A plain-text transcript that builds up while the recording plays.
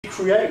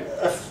create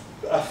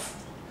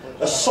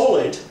a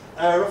solid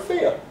air of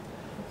fear?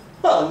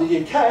 Well, in the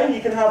UK,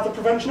 you can have the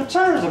Prevention of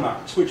Terrorism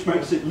Act, which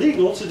makes it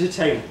legal to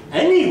detain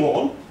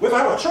anyone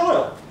without a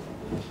trial.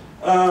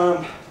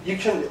 You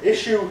can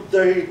issue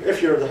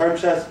if you're the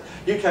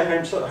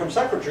UK Home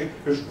Secretary,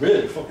 who's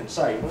really fucking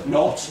sane,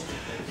 not,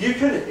 you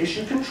can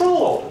issue control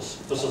orders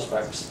for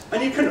suspects,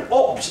 and you can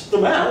opt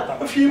them out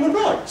of human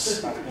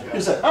rights.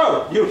 You say,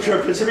 oh, you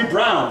appear to be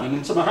brown and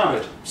into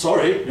Mohammed.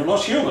 Sorry, you're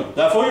not human,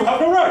 therefore you have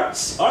no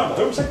rights. I'm the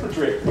Home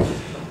Secretary.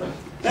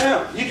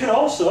 Now, you can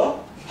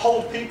also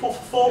hold people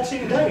for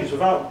 14 days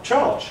without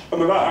charge and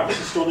without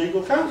access to a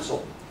legal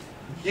counsel.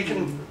 You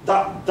can,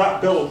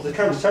 that bill, the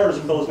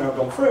counter-terrorism bill has now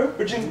gone through,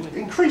 which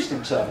increased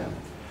in term.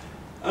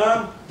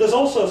 There's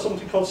also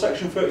something called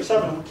Section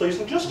 37 of the Police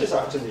and Justice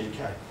Act in the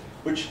UK,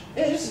 which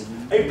is,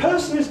 a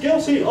person is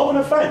guilty of an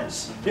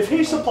offence if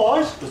he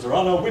supplies, because there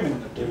are no women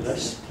that do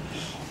this,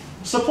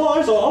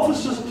 supplies or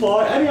offers to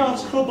supply any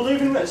article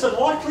believing that it's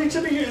likely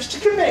to be used to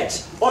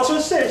commit or to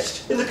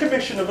assist in the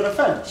commission of an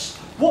offence.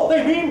 What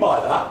they mean by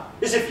that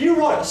is if you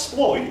write a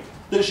exploit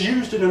that's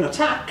used in an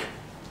attack,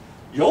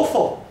 your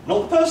fault.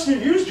 Not the person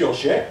who used your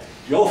shit,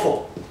 your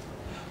fault.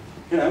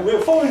 You know,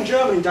 we're following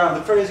Germany down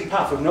the crazy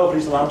path of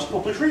nobody's allowed to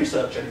publish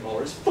research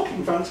anymore. It's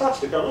fucking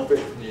fantastic. I love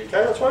being in the UK.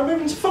 That's why I'm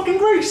moving to fucking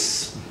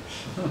Greece.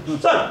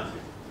 So,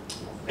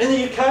 in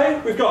the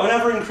UK, we've got an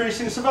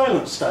ever-increasing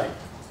surveillance state.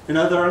 You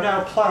know, there are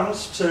now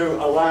plans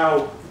to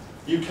allow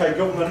UK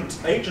government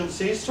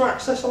agencies to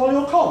access all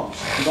your comms.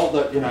 Not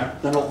that, you know,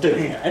 they're not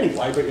doing it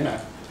anyway, but, you know,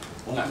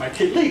 will that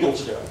make it legal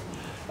to do it?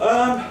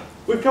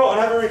 We've got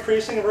an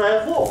ever-increasing array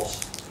of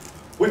laws.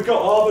 We've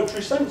got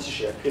arbitrary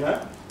censorship, you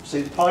know.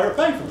 See the Pirate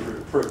Bay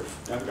for proof.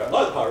 You know, we don't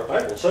like the Pirate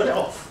Bay, we'll turn it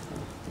off.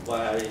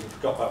 Where you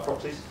forgot about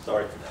properties,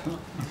 sorry.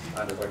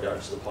 And if I go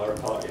to the pirate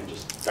party and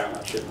just down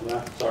that shit from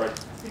there, sorry.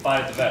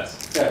 Buy the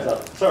best. Yeah,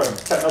 exactly. Sorry,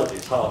 technology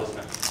is hard, isn't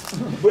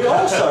it? We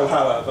also,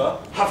 however,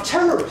 have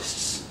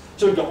terrorists.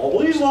 So we've got all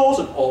these laws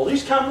and all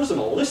these cameras and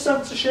all this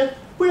censorship.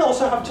 We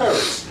also have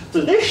terrorists.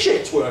 So this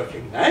shit's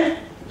working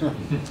then.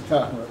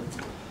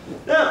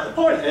 Now, the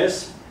point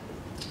is,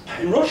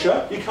 in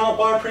Russia, you can't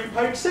buy a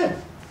prepaid SIM.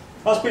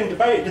 That's been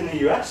debated in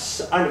the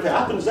US, and if it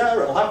happens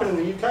there, it'll happen in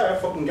the UK, I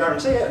fucking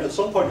guarantee it, and at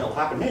some point it'll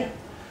happen here.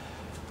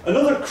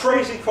 Another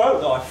crazy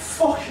quote that I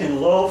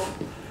fucking love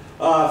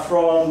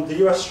from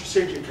the US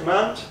Strategic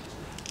Command: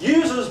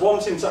 users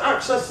wanting to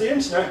access the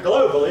internet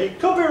globally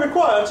could be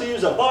required to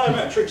use a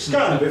biometric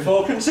scanner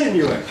before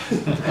continuing.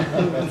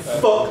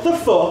 Fuck the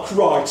fuck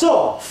right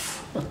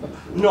off.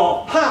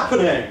 Not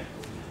happening.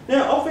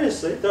 Now,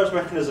 obviously, those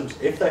mechanisms,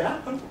 if they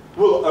happen,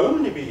 will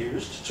only be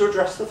used to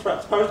address the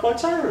threats posed by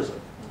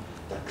terrorism.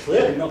 They're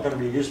clearly not going to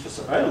be used for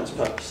surveillance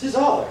purposes,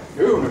 are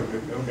they? No, no, no,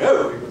 no,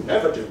 no, we would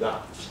never do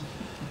that.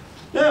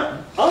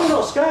 Now, I'm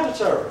not scared of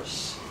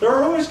terrorists. There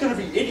are always going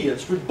to be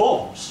idiots with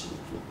bombs.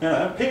 You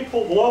know,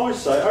 people will always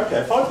say,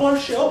 okay, if I blow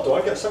shit up, do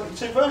I get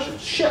 72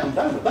 versions? Shit, I'm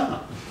down with that.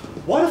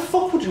 Why the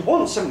fuck would you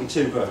want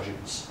 72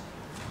 versions?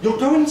 You're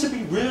going to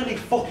be really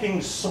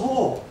fucking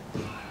sore.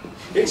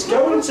 It's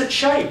going to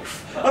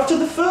chafe. After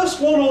the first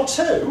one or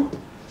two,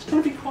 it's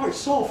going to be quite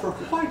sore for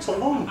quite a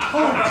long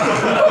time.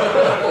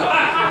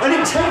 And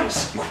it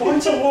takes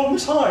quite a long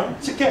time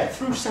to get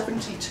through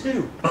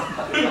 72.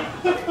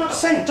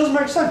 Saying it doesn't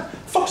make sense.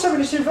 Fuck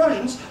 72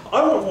 versions.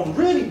 I want one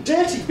really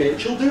dirty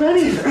bitch who'll do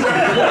anything.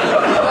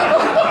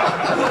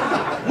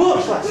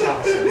 Much less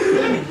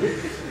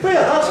handsome. But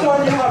yeah, that's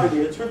why you have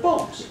idiots with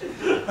bombs.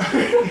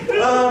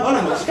 And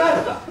I'm not scared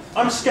of that.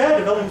 I'm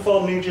scared of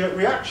ill-informed knee-jerk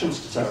reactions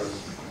to terrorism.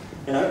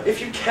 You know, if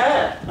you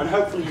care, and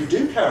hopefully you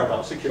do care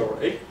about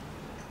security,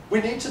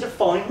 we need to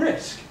define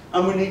risk,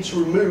 and we need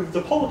to remove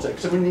the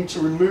politics, and we need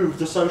to remove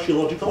the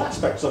sociological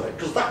aspects of it,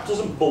 because that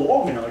doesn't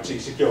belong in IT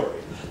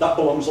security. That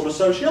belongs on a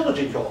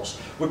sociology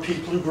course, with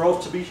people who grow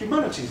up to be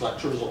humanities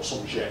lecturers or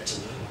some shit.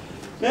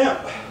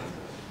 Now,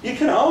 you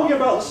can argue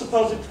about the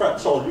supposed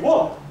threats all you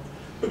want,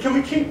 but can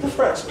we keep the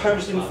threats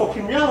posed in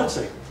fucking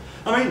reality?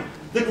 I mean,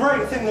 the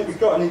great thing that we've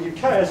got in the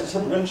UK, as it's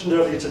mentioned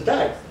earlier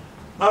today,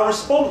 our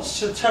response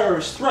to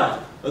terrorist threat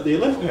at the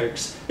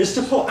Olympics is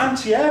to put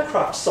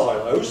anti-aircraft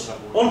silos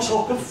on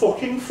top of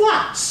fucking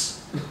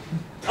flats.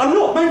 I'm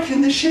not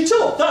making this shit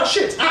up. That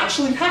shit's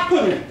actually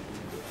happening.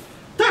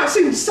 That's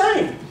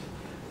insane.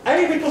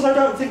 A, because I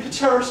don't think a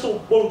terrorist will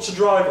want to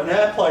drive an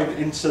airplane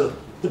into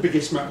the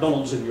biggest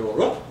McDonald's in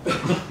Europe.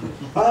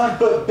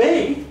 But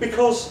B,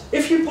 because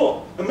if you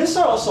put a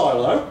missile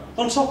silo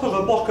on top of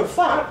a block of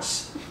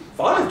flats, if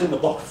I lived in the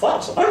block of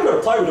flats, I'm going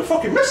to play with a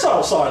fucking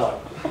missile silo.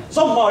 It's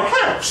on my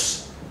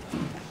house.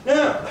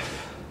 Now,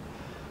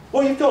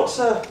 what you've got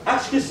to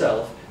ask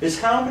yourself is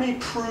how many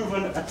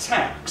proven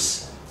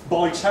attacks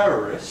by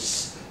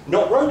terrorists,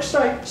 not rogue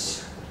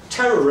states,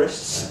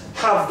 terrorists,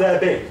 have there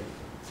been?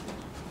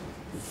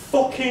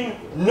 Fucking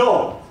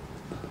none.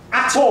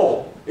 At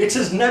all. It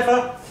has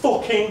never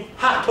fucking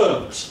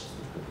happened.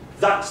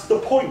 That's the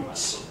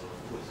point.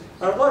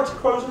 I'd like to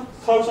close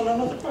on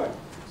another quote.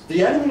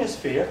 The enemy is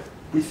fear.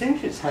 We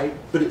think it's hate,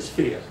 but it's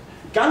fear.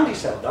 Gandhi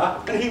said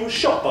that, and he was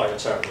shot by a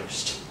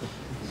terrorist.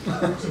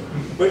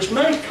 which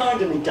may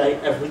kind of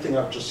negate everything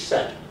I've just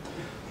said.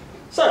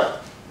 So,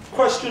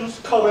 questions,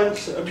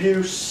 comments,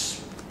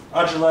 abuse,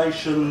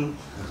 adulation,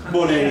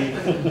 money,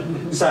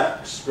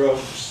 sex,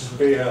 drugs,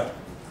 beer,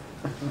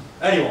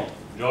 anyone?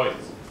 Joy.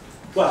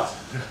 What?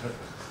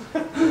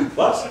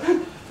 What?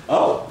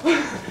 Oh.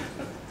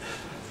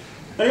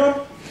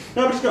 Anyone?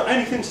 Nobody's got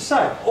anything to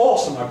say?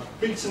 Awesome, I've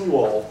beaten you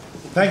all.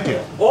 Thank you.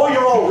 Or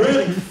you're all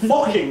really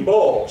fucking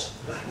bored.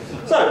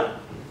 So,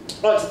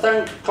 I'd like to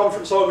thank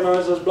conference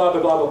organisers, blah,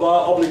 blah, blah, blah,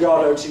 blah.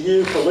 Obrigado to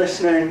you for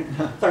listening.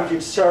 Thank you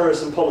to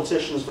terrorists and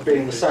politicians for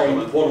being the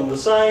same, one and the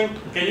same.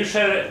 Can you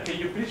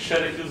please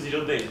share a few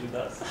 0 days with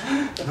us?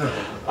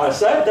 I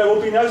said there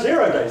will be no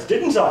 0 days,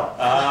 didn't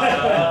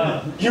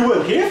I? You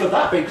weren't here for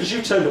that bit because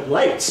you turned up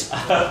late.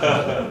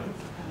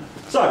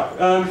 So,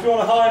 if you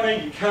want to hire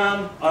me, you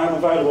can. I am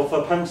available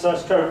for pen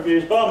tests, code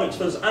reviews, bar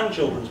mitzvahs and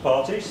children's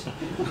parties.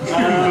 You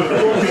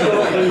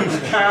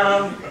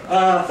can.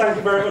 Thank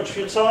you very much for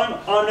your time.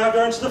 I'm now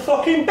going to the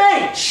fucking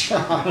beach!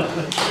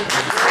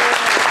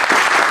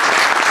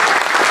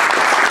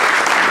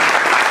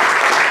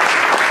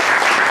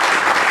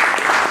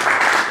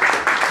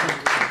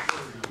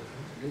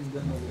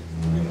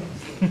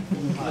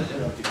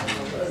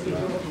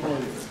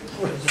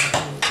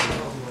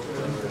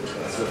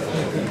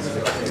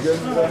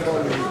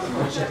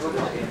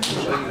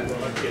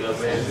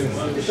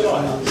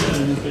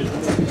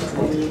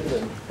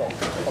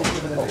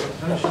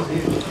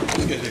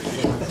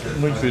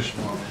 Muito fixe.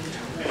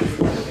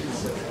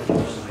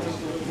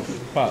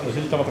 Pá, a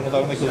gente estava a perguntar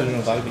onde é que eles iam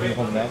jantar e tinham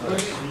combinado.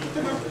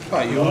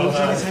 Pá, eu não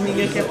já disse a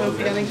ninguém que é para eu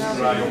pegar em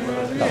casa.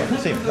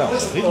 Sim,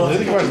 não, o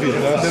ritmo que vais vir,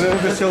 agora até deve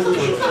ver se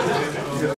ele...